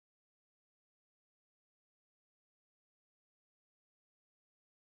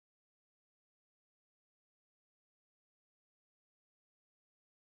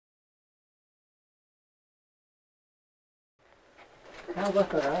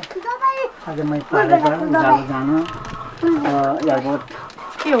आज मैले पारेको जानु जानु एयरपोर्ट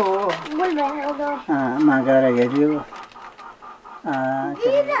के हो मा गएर हेऱ्यो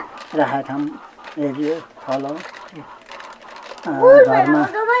राखा ठाउँ हेऱ्यो फलो घरमा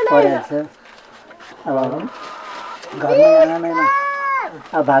परेको छ अब घरमा आएन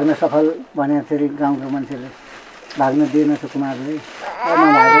अब भाग्न सफल भने फेरि गाउँको मान्छेले भाग्न दिएन सुकुमारले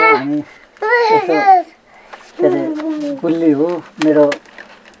नभएको हामी यसो के अरे कुल्ली हो मेरो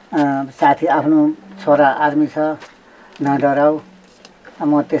साथी आफ्नो छोरा आर्मी छ नडराऊ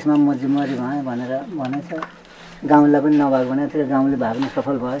म त्यसमा म जिम्मेवारी भएँ भनेर भनेछ गाउँलाई पनि नभएको भने थियो गाउँले भाग्न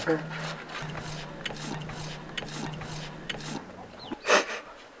सफल भएछ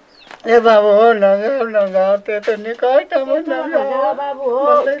ए बाबु हो नगाऊ नगाऊ त्यो त निकै ठाउँमा नगाऊ बाबु हो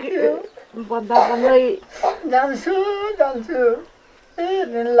बन्दा बन्दै जान्छु जान्छु ए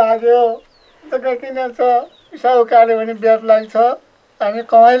दिन लाग्यो त किन छ साहुकारले भने ब्याज लाग्छ हामी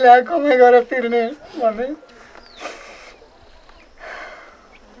कमाइ ल्याए कमाइ गरेर तिर्ने भन्ने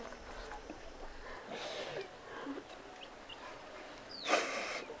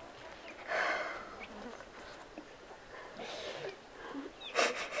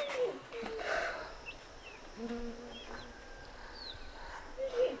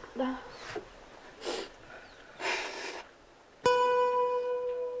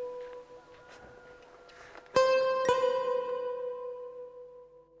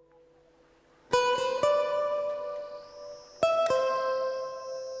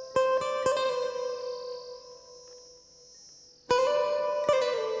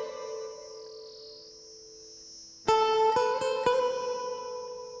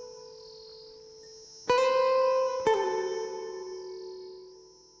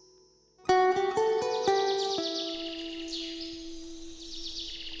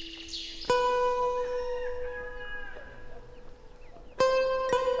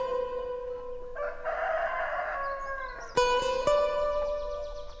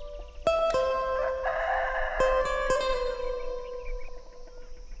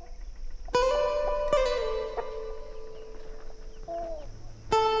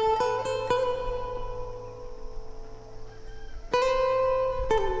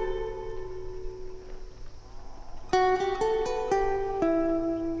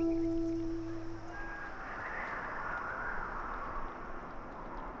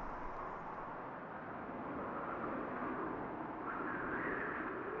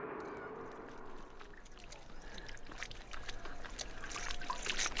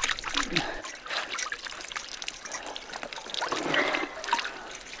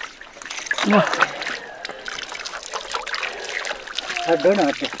हट्दो न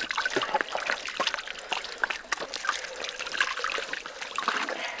हट्दो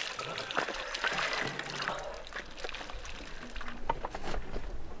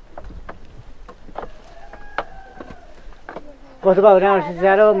कस्तो भयो राम्रोसित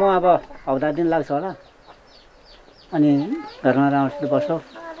जाडो म अब हप्ता दिन लाग्छ होला अनि घरमा राम्रोसित बस्छौ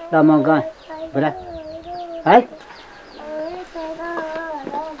ल म गएँ बुढा है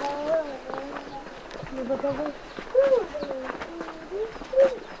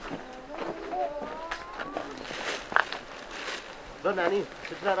ल नानी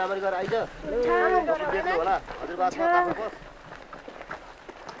सूचना राम्ररी गरेर आइज देख्नु होला हजुरबासमा पास बस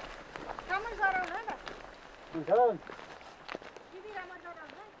हुन्छ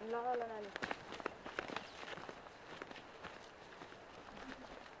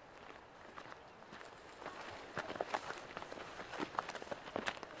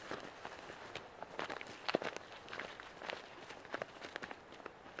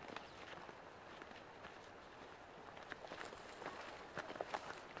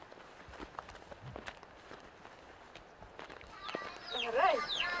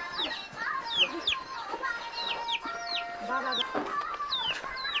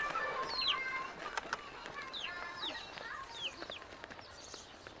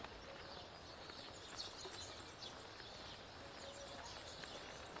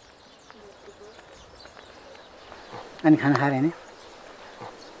अनि खाना खाएर नि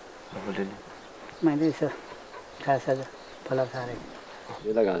मैले यसो खाजासाजा फलाउ खाएर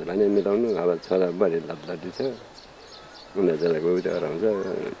बेला घाँस भने मिलाउनु अब छोरा बढी लप्लाटी छ उनीहरू चाहिँ गउँदै हराउँछ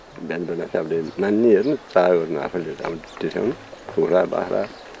बिहान बेला आफूले नानी हेर्नु चाह गर्नु आफूले टिसाउनु खुकुरा बाख्रा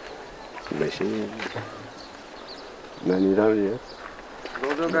भैँसी नानी राम्री हो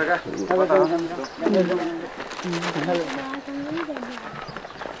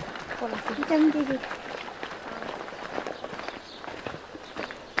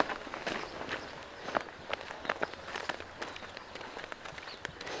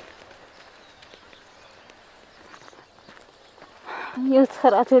यो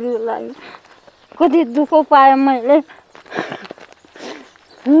छोराछोरीको लागि कति दुःख पाएँ मैले।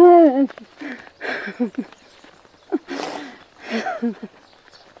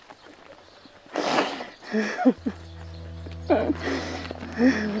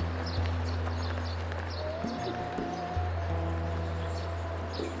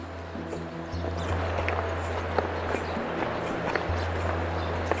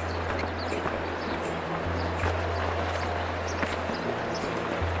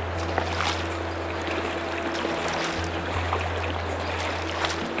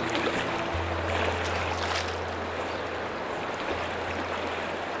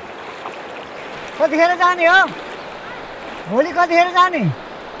 कतिखेर जाने हो? भोलि कतिखेर जाने?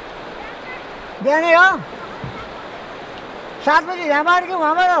 बिहानै हो? 7 बजी यहाँबाट कि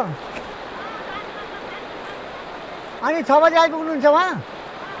उहाँबाट? अनि 6 बजी आइपुग्नुहुन्छ उहाँ?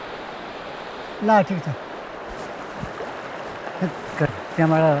 ल ठिक छ।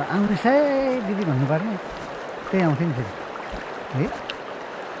 त्यहाँबाट आउँदैछ है दिदी भन्नुपर्ने, त्यही आउँथ्यो नि फेरि है।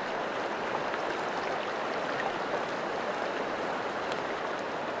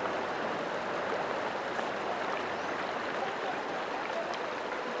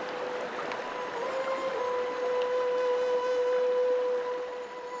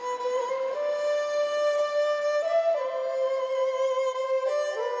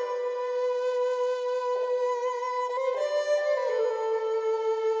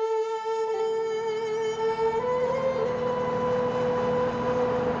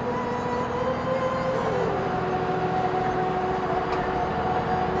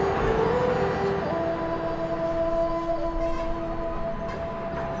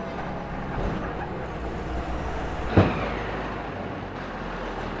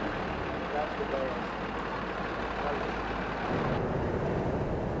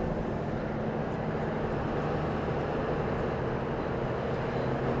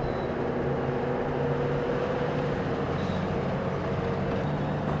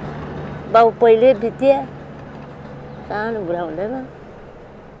 बाउ पहिले बित्या सानो बुढा हुँदैन,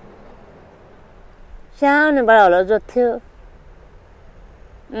 सानोबाट होला जोत्थ्यो।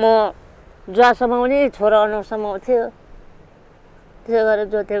 म जुवा समाउने छोरा अनुहार समाउँथ्यो, त्यसो गरेर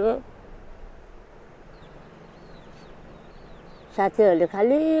जोतेको। साथीहरूले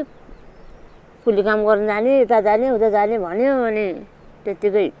खालि कुली काम गर्न जाने, यता जाने उता जाने भन्यो, अनि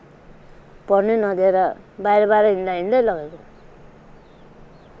त्यत्तिकै पढ्नै नदिएर बाहिर बाहिर हिँड्दा हिँड्दै लगेको।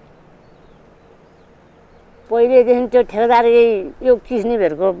 पहिलेदेखि त्यो ठेकेदारी यो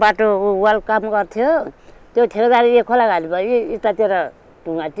किस्नीभेरको बाटो वाल काम गर्थ्यो, त्यो ठेकेदारी यो खोलाघाट भयो यतातिर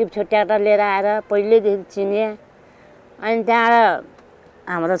ढुङ्गा टिप्छो ट्र्याक्टर लिएर आएर पहिल्यैदेखि चिने। अनि त्यहाँबाट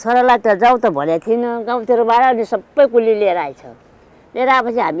हाम्रो छोरालाई त जाउँ त भनेको थिएन, गाउँतिरबाट अनि सबै कुली लिएर आएछ। लिएर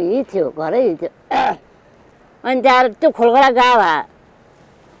आएपछि हामी हिँड्थ्यो, घरै हिँड्थ्यो। अनि त्यहाँबाट त्यो खोलखोला गएको भए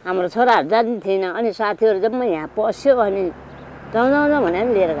हाम्रो छोराहरू जान्ने थिएन। अनि साथीहरू जम्मै यहाँ पस्यो, अनि जाउँ जाउँ जाउँ भनेर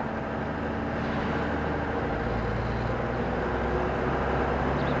लिएर गयो।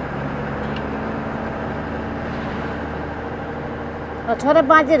 छोरा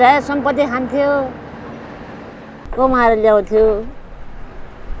बाँची रहे सम्पत्ति खान्थ्यो, कमाएर ल्याउँथ्यो,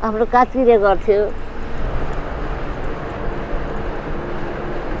 आफ्नो काचकिरे गर्थ्यो।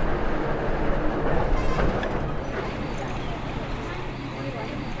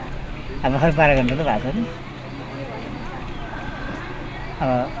 अब खै 12 घन्टा त भएको छ नि। अब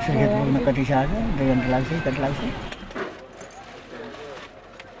सुर्खेत पुग्न कति छ? आज 2 घन्टा लाग्छ, कति लाग्छ?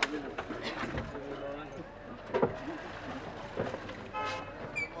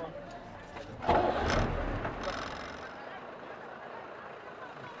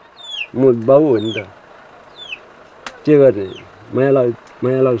 म बाउ हो नि त, के गर्ने? माया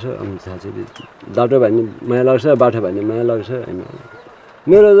लाग्छ। साँच्चै बाटो भयो भने माया लाग्छ, बाटो भयो भने माया लाग्छ होइन।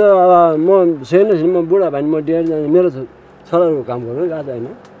 मेरो त अब म छैन, म बुढा भयो भने म डेढ जाने, मेरो छोराहरूको काम गर्नु गएको होइन,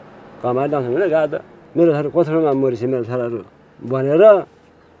 कमाएर ल्याउँछ भने गएको त। मेरो छोरा कत्रोमा मरेछ मेरो छोराहरू भनेर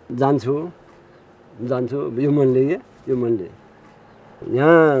जान्छु यो मनले के, यो मनले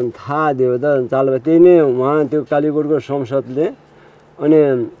यहाँ थाहा दियो त चालबा। त्यही नै उहाँ त्यो कालीकोटको संसदले अनि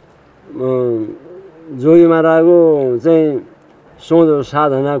जोगीमा रहेको चाहिँ 14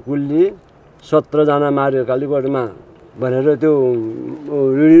 जना कुल्ली 17 जना मार्यो कालीकोटमा भनेर त्यो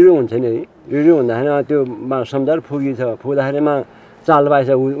रिडियो हुन्छ नि है। रिडियो हुँदाखेरि त्यो सम्झाएर फुकिछ। फुक्दाखेरिमा चाल पाएछ,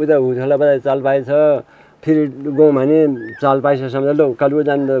 उता हुथला बजाए चाल पाएछ, फेरि गाउँमा भने चाल पाएछ सम्झाएर ल कालीकोट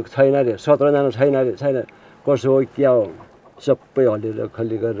जानु छैन अरे, 17 जना छैन अरे। छैन कसो हो क्या हो, सबै हलेर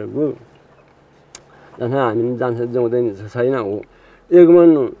खल्ली गरेर गयो। हामी पनि जान्छ जाउँदैन छैन हो, एक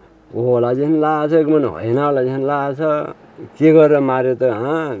मन होला जस्तो लागेको छ, एक मन होइन होला जस्तो लागेको छ। के गरेर मार्यो त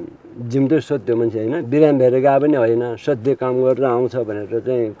जिउँदो सोध्यो मान्छे होइन बिराम भएर गए पनि होइन सोध्यो काम गरेर आउँछ भनेर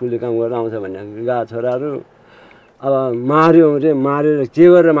चाहिँ कुली काम गरेर आउँछ भनेर गएको छोराहरू अब मार्यो रे मारेर के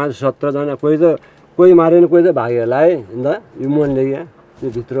गरेर मार्छ 17 जना कोही मारेन कोही त भाग्यो होला है अन्त यो मनले क्या यो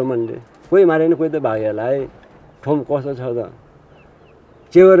भित्र मनले कोही मारेन कोही त भाग्यो होला है ठाउँ कस्तो छ त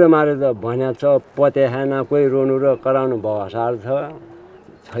के गरेर मार्यो त भन्या छ पत्या खाना कोही रोनु र कराउनु भसार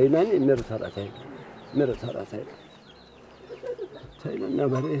छैन नि मेरो छोरा छैन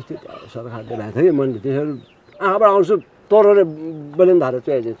नभएर यस्तो सरकारले भएको थियो कि मैले त्यसरी आँखाबाट आउँछु तोरेर बलिन धाएर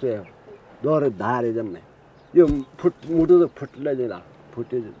चुहायो डरे धारे जम्मै यो मुटु त फुट्लै दिँदा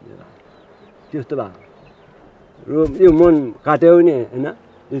फुट्यो त्यस्तो भयो यो मन काट्यो नि होइन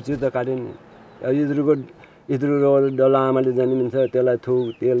यो चित्त काट्यो नि इद्रुको डल्ला आमाले जन्मिन्छ त्यसलाई थुक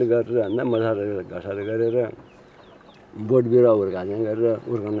तेल गरेर होइन मसाला घसार गरेर बोट बिरुवा हुर्काने गरेर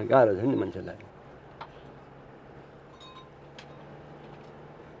हुर्काउन गाह्रो छ नि मान्छेलाई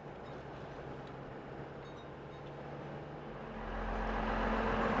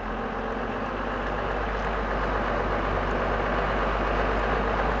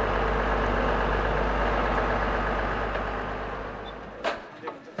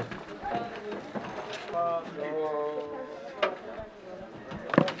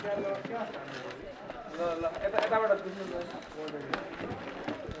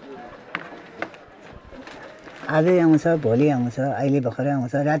आजै आउँछ भोलि आउँछ अहिले भर्खरै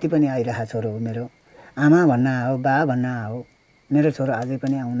आउँछ राति पनि आइरहेको छोरो हो मेरो आमा भन्न आओ बा भन्न आओ मेरो छोरो अझै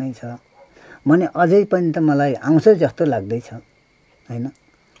पनि आउनै छ भने अझै पनि त मलाई आउँछ जस्तो लाग्दैछ हैन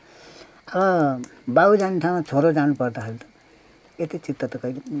अब बाउ जाने ठाउँमा छोरो जानु पर्दाखेरि त यति चित्त त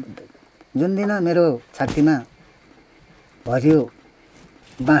कहिले जुन दिन मेरो छातीमा भरियो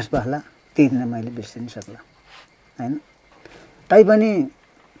बाँस बस्ला त्यही दिन मैले बिर्सिन सक्ला हैन तैपनि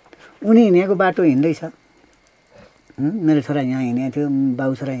उनी हिँडेको बाटो हिँड्दैछ मेरो छोरा यहाँ हिँडेको थियो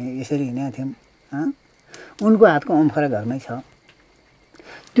बाउ छोरा यसरी हिँडेको थियौँ उनको हातको अम्फरा घरमै छ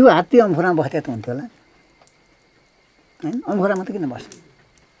त्यो हात त्यो अम्फरामा बस्दै त हुन्थ्यो होला हैन अम्फरामा त किन बस्छ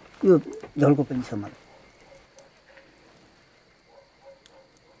यो झोलको पनि छ मलाई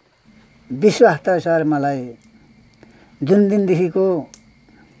विश्वास त सर मलाई जुन दिनदेखिको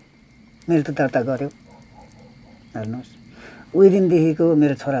मृत्यु दर्ता गर्यो हेर्नुहोस् उही दिनदेखिको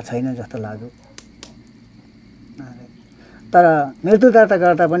मेरो छोरा छैन जस्तो लाग्यो तर मृत्यु दर्ता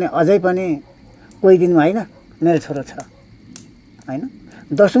गर्दा पनि अझै पनि कोही दिनमा होइन मेरो छोरो छ हैन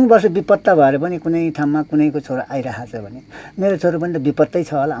 10औं वर्ष विपत्ता भएर पनि कुनै ठाउँमा कुनैको छोरो आइरहेको छ भने मेरो छोरो पनि त विपत्तै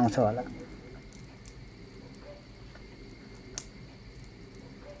छ होला आउँछ होला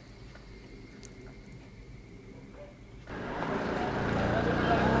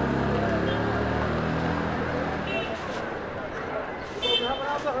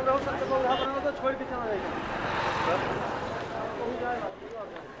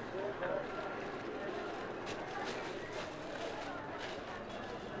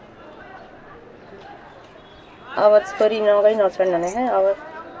अब छोरी नगई नछोड्न नै है अब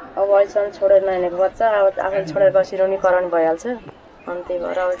अहिलेसम्म छोडेर नानीको बच्चा अब आफै छोडेर बसिरहने कराउनु भइहाल्छ अनि त्यही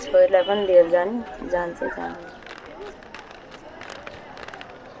भएर अब छोरीलाई पनि लिएर जान्छ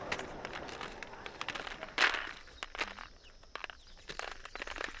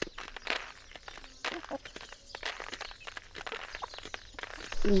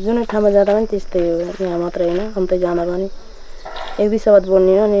जुनै ठाउँमा जाँदा पनि त्यस्तै हो यहाँ मात्रै होइन अन्त जाँदा पनि एक दुई शब्द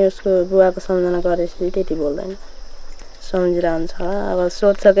बोल्ने अनि उसको बुवाको सम्झना गरेपछि त्यति बोल्दैन सम्झिरहन्छ अब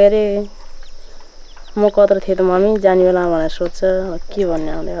सोध्छ के अरे म कत्रो थिएँ त मम्मी जाने बेला भनेर सोध्छ के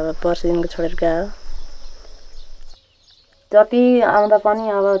भन्ने आउँदै अब पर्सिदेखिको छोडेर गयो जति आउँदा पनि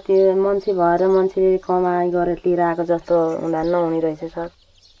अब त्यो मान्छे भएर मान्छे कमाइ गरेर लिएर आएको जस्तो हुँदा नहुने रहेछ सर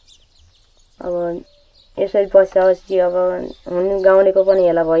अब यसरी बसेपछि अब हुनु गाउँलेको पनि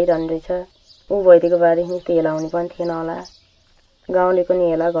हेला भइरहने रहेछ ऊ भइदिएको बारेदेखि त्यो हेला हुने पनि थिएन होला गाउँलेको नि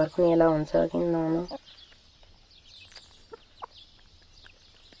हेला घरको नि हेला हुन्छ किन नहुनु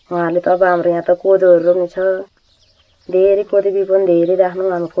उहाँहरूले त अब हाम्रो यहाँ त कोदोहरू रोप्ने छ धेरै कोदो बिउ पनि धेरै राख्नु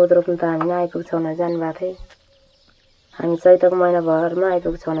हामी कोदो रोप्नु त हामी आइपुग्छौँ भनेर जानुभएको थिएँ हामी चैतको महिनाभरमा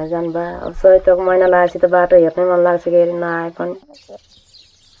आइपुग्छौँ भनेर जानुभयो अब चैतको महिना लागेपछि त बाटो हेर्नै मन लाग्छ कि अरे नआए पनि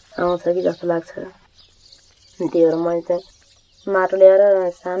आउँछ कि जस्तो लाग्छ त्यही भएर मैले चाहिँ माटो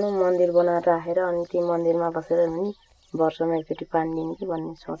ल्याएर सानो मन्दिर बनाएर राखेर अनि त्यो मन्दिरमा बसेर नि वर्षमा एकचोटि पानी दिने कि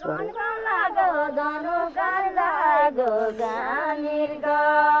भन्ने सोच गरेँ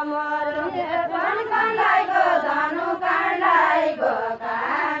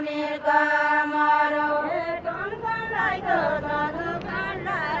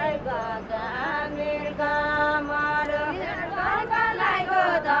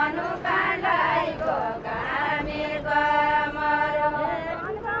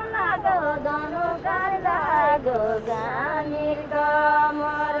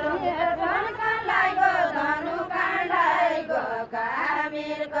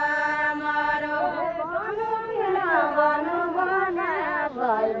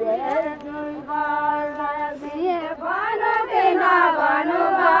भनु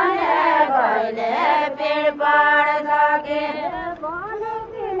भने कहिले पेड बढ सके भनु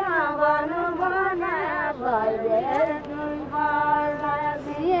किन भनु भने कहिले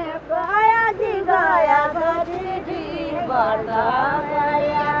गया जी गया चिठी पर्दा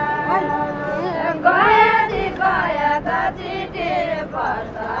गया जी गया चिठी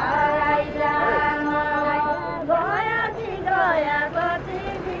पर्दा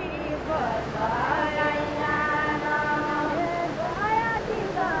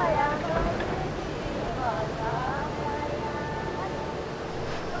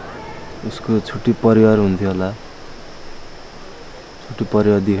उसको छुट्टी परिवार हुन्थ्यो होला छुट्टी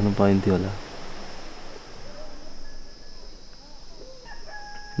परिवार देख्न पाइन्थ्यो होला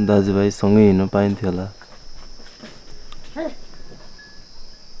दाजुभाइ सँगै हिँड्न पाइन्थ्यो होला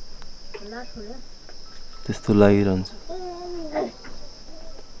त्यस्तो लागिरहन्छ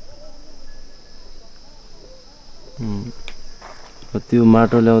त्यो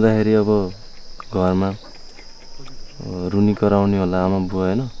माटो ल्याउँदाखेरि अब घरमा रुनी कराउने होला आमा बुवा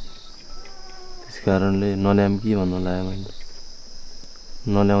हैन त्यस कारणले नल्याम कि भन्नु लाग्यो मैले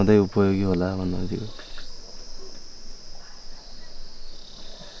नल्याउँदै उपयोगी होला भन्नु खोजेको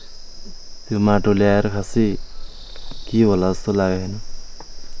त्यो माटो ल्याएर खासै के होला जस्तो लाग्यो हैन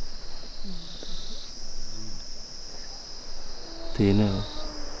त्यही नै हो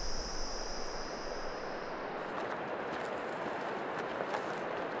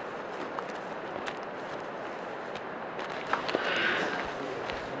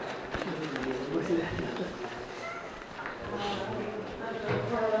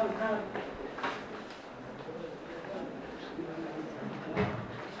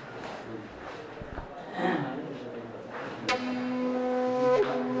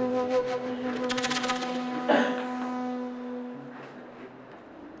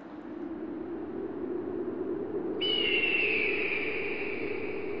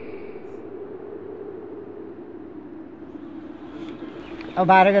अब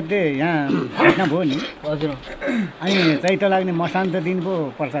 12 गते यहाँ घटना भयो नि हजुर अनि चैत लाग्ने मसान्त दिन पो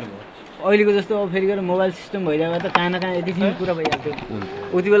प्रचार भयो अहिलेको जस्तो अब फेरि गएर मोबाइल सिस्टम भइरहेको त कहाँ न कहाँ यति ठिक कुरा भइहाल्थ्यो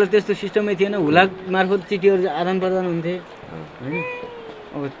उति बेला त्यस्तो सिस्टमै थिएन हुलाक मार्फत चिठीहरू आदान प्रदान हुन्थे होइन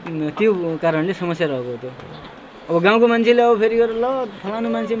अब त्यो कारणले समस्या रहेको त्यो अब गाउँको मान्छेले अब फेरि गएर ल फलानु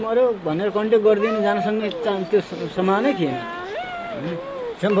मान्छे मऱ्यो भनेर कन्ट्याक्ट गरिदिनु जान सक्ने त्यो सम्भावनै थिएन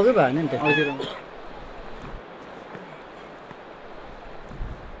सम्भवै भएन नि त हजुर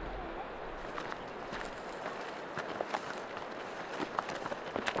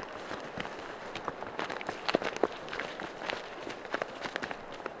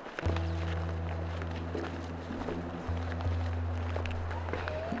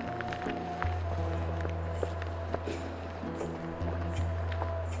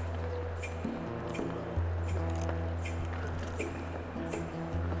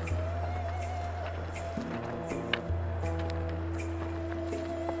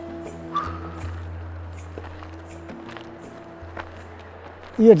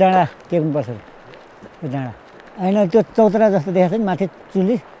यो डाँडा टेक्नुपर्छ यो डाँडा होइन त्यो चौतरा जस्तो देखाएको छ नि माथि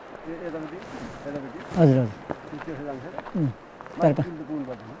चुली हजुर हजुर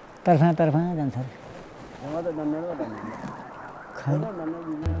तर्फा जान्छ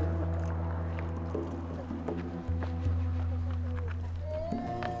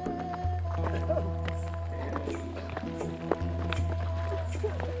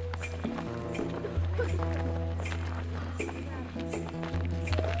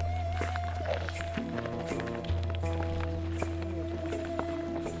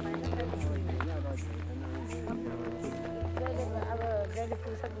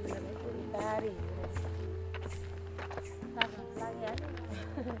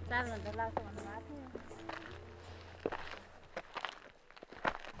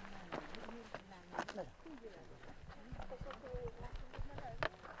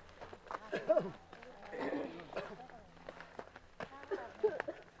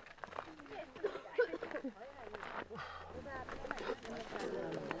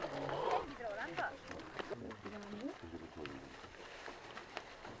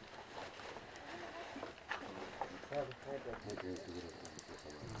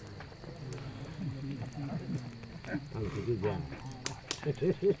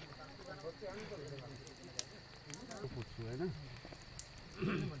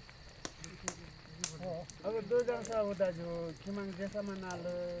अब दो जैसा होता जो किमान जैसा मना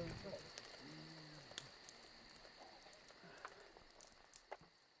लो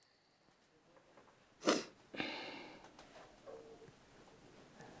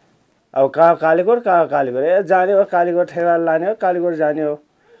अब कहाँ कालीकोट ए जाने हो कालीकोट ठेगार लाने हो कालीकोट जाने हो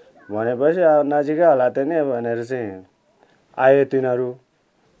भनेपछि अब नजिकै होला त नि भनेर चाहिँ आयो तिनीहरू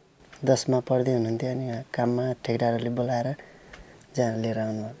 10मा पढ्दै हुनुहुन्थ्यो अनि काममा ठेकदारहरूले बोलाएर जहाँ लिएर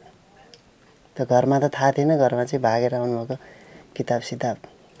आउनुभएको त घरमा त थाहा थिएन घरमा चाहिँ भागेर आउनुभएको किताब सिताब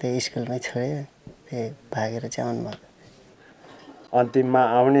त्यही स्कुलमै छोड्यो त्यही भागेर चाहिँ आउनुभएको अन्तिममा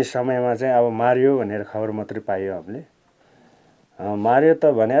आउने समयमा चाहिँ अब मारियो भनेर खबर मात्रै पाइयो हामीले मारियो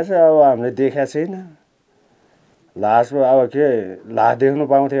त भनेको छ अब हामीले देखेको छैन लास अब के लास देख्नु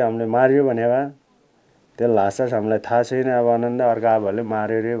पाउँथ्यो हामीले मारियो भने भए त्यो लास चाहिँ हामीलाई थाहा छैन अब अनन्द अर्को आफूहरूले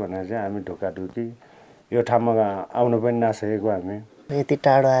मार्यो रे भनेर चाहिँ हामी ढुकाढुकी यो ठाउँमा आउनु पनि नसकेको हामी यति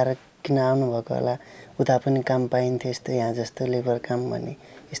टाढो आएर किन आउनुभएको होला उता पनि काम पाइन्थ्यो यस्तो यहाँ जस्तो लेबर काम भन्ने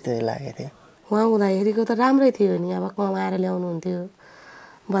यस्तो लागेको थियो उहाँ हुँदाखेरिको त राम्रै थियो नि अब कमाएर ल्याउनुहुन्थ्यो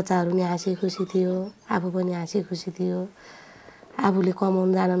बच्चाहरू नि हाँसी खुसी थियो आफू पनि हाँसी खुसी थियो आफूले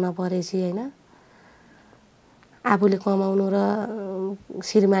कमाउनु जान नपरेपछि होइन आफूले कमाउनु र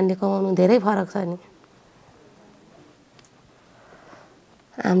श्रीमानले कमाउनु धेरै फरक छ नि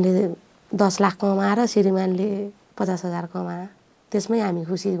हामीले 10 लाख कमाएर श्रीमानले 50,000 कमाए त्यसमै हामी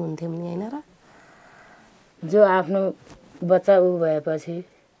खुसी हुन्थ्यौँ नि होइन र जो आफ्नो बच्चा ऊ भएपछि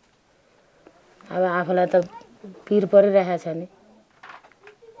अब आफूलाई त पिर परिरहेको छ नि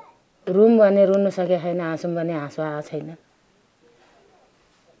रुम भने रुनु सकेको छैन हाँसौँ भने हाँसो आएको छैन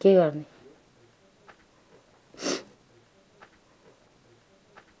के गर्ने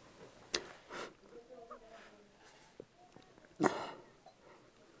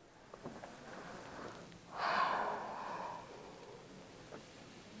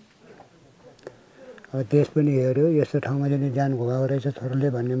अब देश पनि हेऱ्यो यस्तो ठाउँमा चाहिँ जान घुमाएको रहेछ छोरोले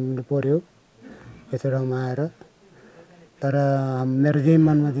भन्ने पर्यो यस्तो ठाउँमा आएर तर मेरो चाहिँ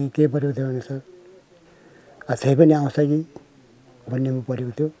मनमा चाहिँ के परेको थियो भने सर आशै पनि आउँछ कि भन्नेमा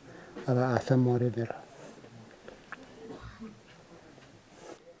परेको थियो अब आशा मऱ्यो मेरो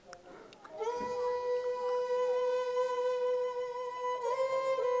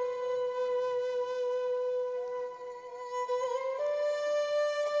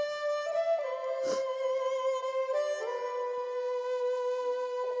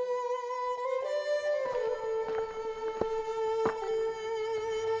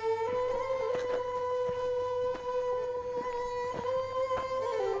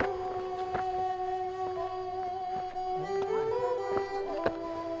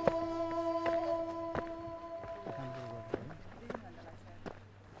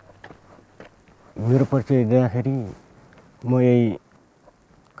मेरो परिचय दिँदाखेरि म यही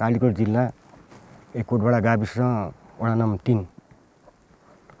कालीकोट जिल्ला कोटबडा गाविस वडा नम्बर 3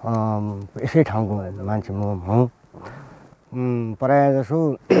 यसै ठाउँको मान्छे म हुँ प्रायः जसो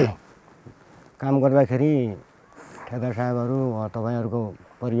काम गर्दाखेरि ठेकेदार साहबहरू तपाईँहरूको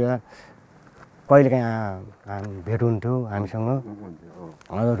परिवार कहिलेकाहीँ भेट हुन्थ्यो हामीसँग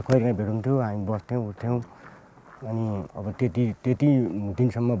कहिलेकाहीँ भेट हुन्थ्यो हामी बस्थ्यौँ उठ्थ्यौँ अनि अब त्यति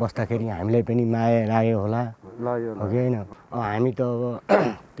दिनसम्म बस्दाखेरि हामीलाई पनि माया लाग्यो होला हो कि होइन हामी त अब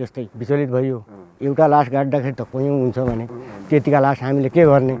त्यस्तै विचलित भयो एउटा लास गाड्दाखेरि त कहीँ हुन्छ भने त्यतिका लास हामीले के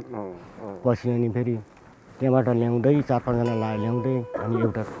गर्ने पछि अनि फेरि त्यहाँबाट ल्याउँदै 4-5 जना ल्याउँदै अनि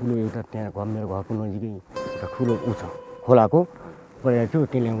एउटा त्यहाँ मेरो घरको नजिकै एउटा ठुलो ऊ छ खोलाको परेको थियो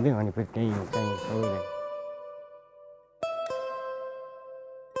त्यो ल्याउँदै अनि फेरि त्यहीँ चाहिँ सबैलाई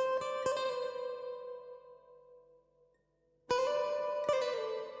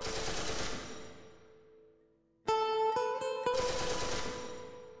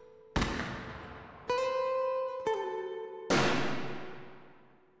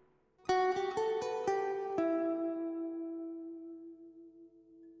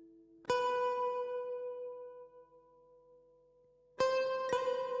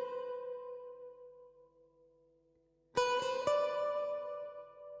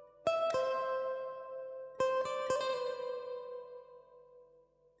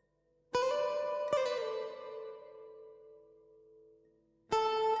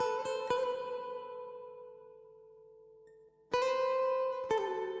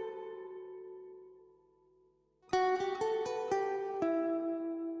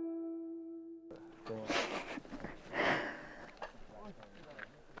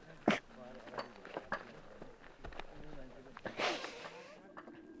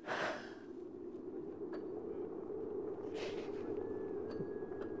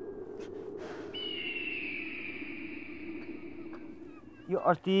यो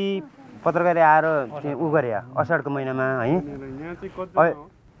अस्ति पत्रकारले आएर उ गरे असाढको महिनामा है यहाँ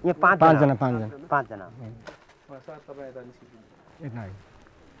 5 जना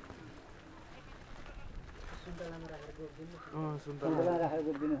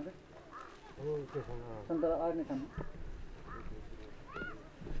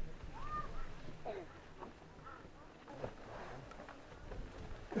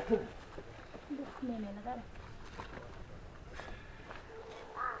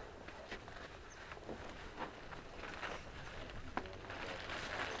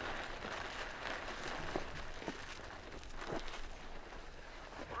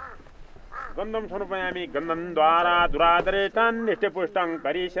गन्धम समर्पयामि गन्धन्द्वारा दुरादरेटान् निष्ठपुष्टं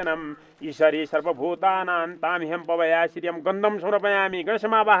करीशनम् ईश्वरी सर्वभूतानां तामिहं पवया श्रियं गन्धम समर्पयामि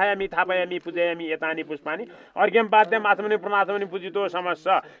गणसमावाहयामि थापयामि पूजयामि एतानि पुष्पाणि अर्घ्यं पाद्यम् आत्मनि प्रणात्मनि पूजितो समस्स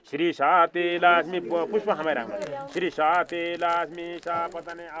श्री साते लक्ष्मी पुष्प हमारा श्री साते लक्ष्मी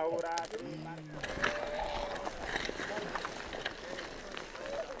सापतने औरा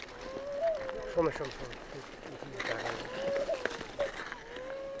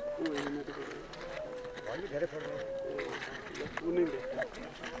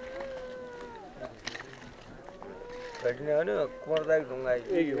Kayaknya keluar dari sungai.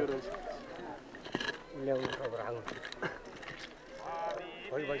 Lewat ke berang.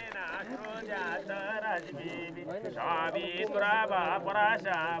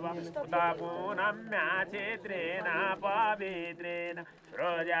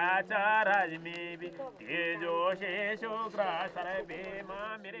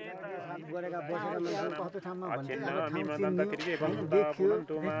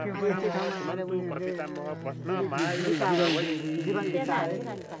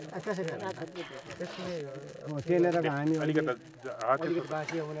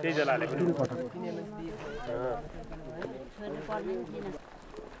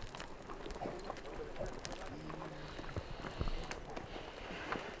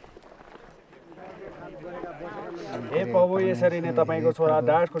 हे प्रभु यसरी नै तपाईको छोरा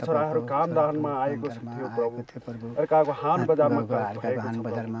दासको छोराहरू काम दानमा आएको थियो प्रभु अर्काको हान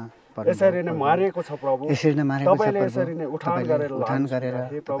बजारमा यसरी नै मारिएको छ प्रभु तपाईले यसरी नै उठान गरेर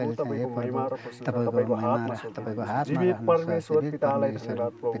हे प्रभु तपाईको महिमा र तपाईको हातमा जीवित परमेश्वर पितालाई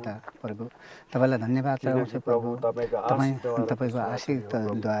धन्यवाद प्रभु तपाईलाई धन्यवाद चढाउँछु प्रभु तपाईको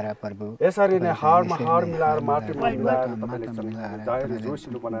आशीर्वादद्वारा प्रभु यसरी नै हारमा हार मिलाएर माटीमा मिलाएर तपाईले जाहेर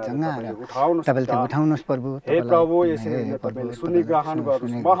जोसिलो बनाएर उठाउनुस् प्रभु हे प्रभु यसरी नै तपाईले सुनि ग्रहण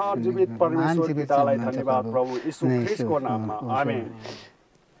गर्नुस् महान जीवित परमेश्वर पितालाई धन्यवाद प्रभु यीशु ख्रीष्टको नाममा आमेन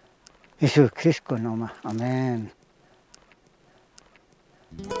यीशु ख्रीष्टको नाममा आमेन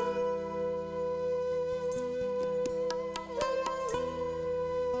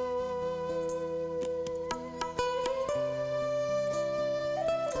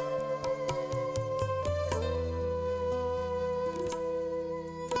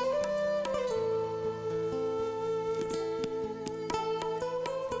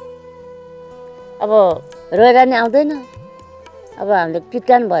अब रोएर नि आउँदैन अब हामीले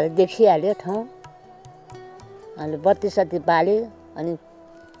किटान भएर देखिहाल्यो ठाउँ हामीले बत्ती सत्ती बाल्यो अनि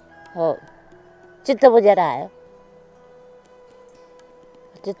हो चित्त बुझेर आयो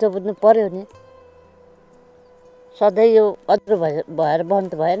चित्त बुझ्नु पर्यो नि सधैँ यो अत्रो भएर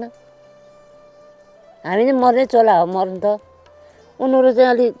बन्द त भएन हामी नै मर्ने चोला हो मर्नु त उनीहरू चाहिँ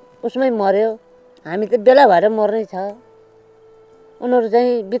अलिक उसमै मर्यो हामी त बेला भएर मर्नै छ उनीहरू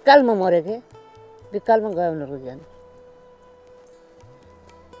चाहिँ विकालमा मर्यो के विकालमा गयो उनीहरूको ज्यान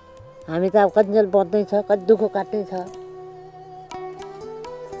हामी त अब कतिन्जेल बन्दै छ कति दुःख काट्नै छ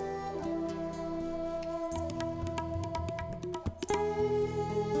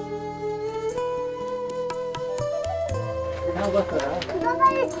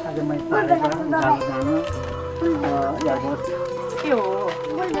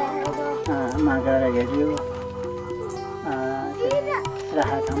मागेर हेऱ्यो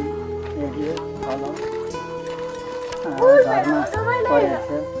राहत हेऱ्यो घरमा परेको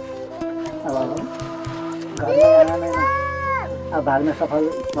छ अब घरमा अब भाग्न सफल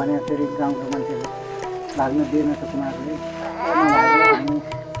भने फेरि गाउँको मान्छेले भाग्न दिएन त कुमारले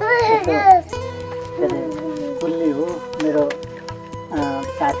कुल्ली हो मेरो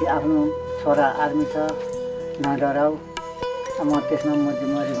साथी आफ्नो छोरा आर्मी छ नडराउ म त्यसमा म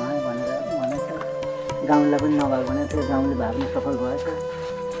जिम्मेवारी भएँ भनेर भनेछ गाउँलाई पनि नभएको भने त्यो गाउँले भाग्न सफल भएछ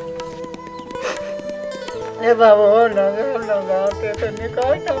ए बाबु हो नगाउ त्यो त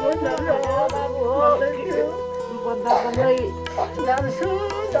निकै जान्छु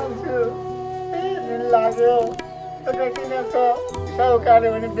ऋण लाग्यो किन छ साहुकारले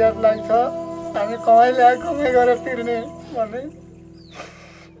भने ब्याज लाग्छ हामी कमाइ ल्याए कमाइ गरेर तिर्ने भन्ने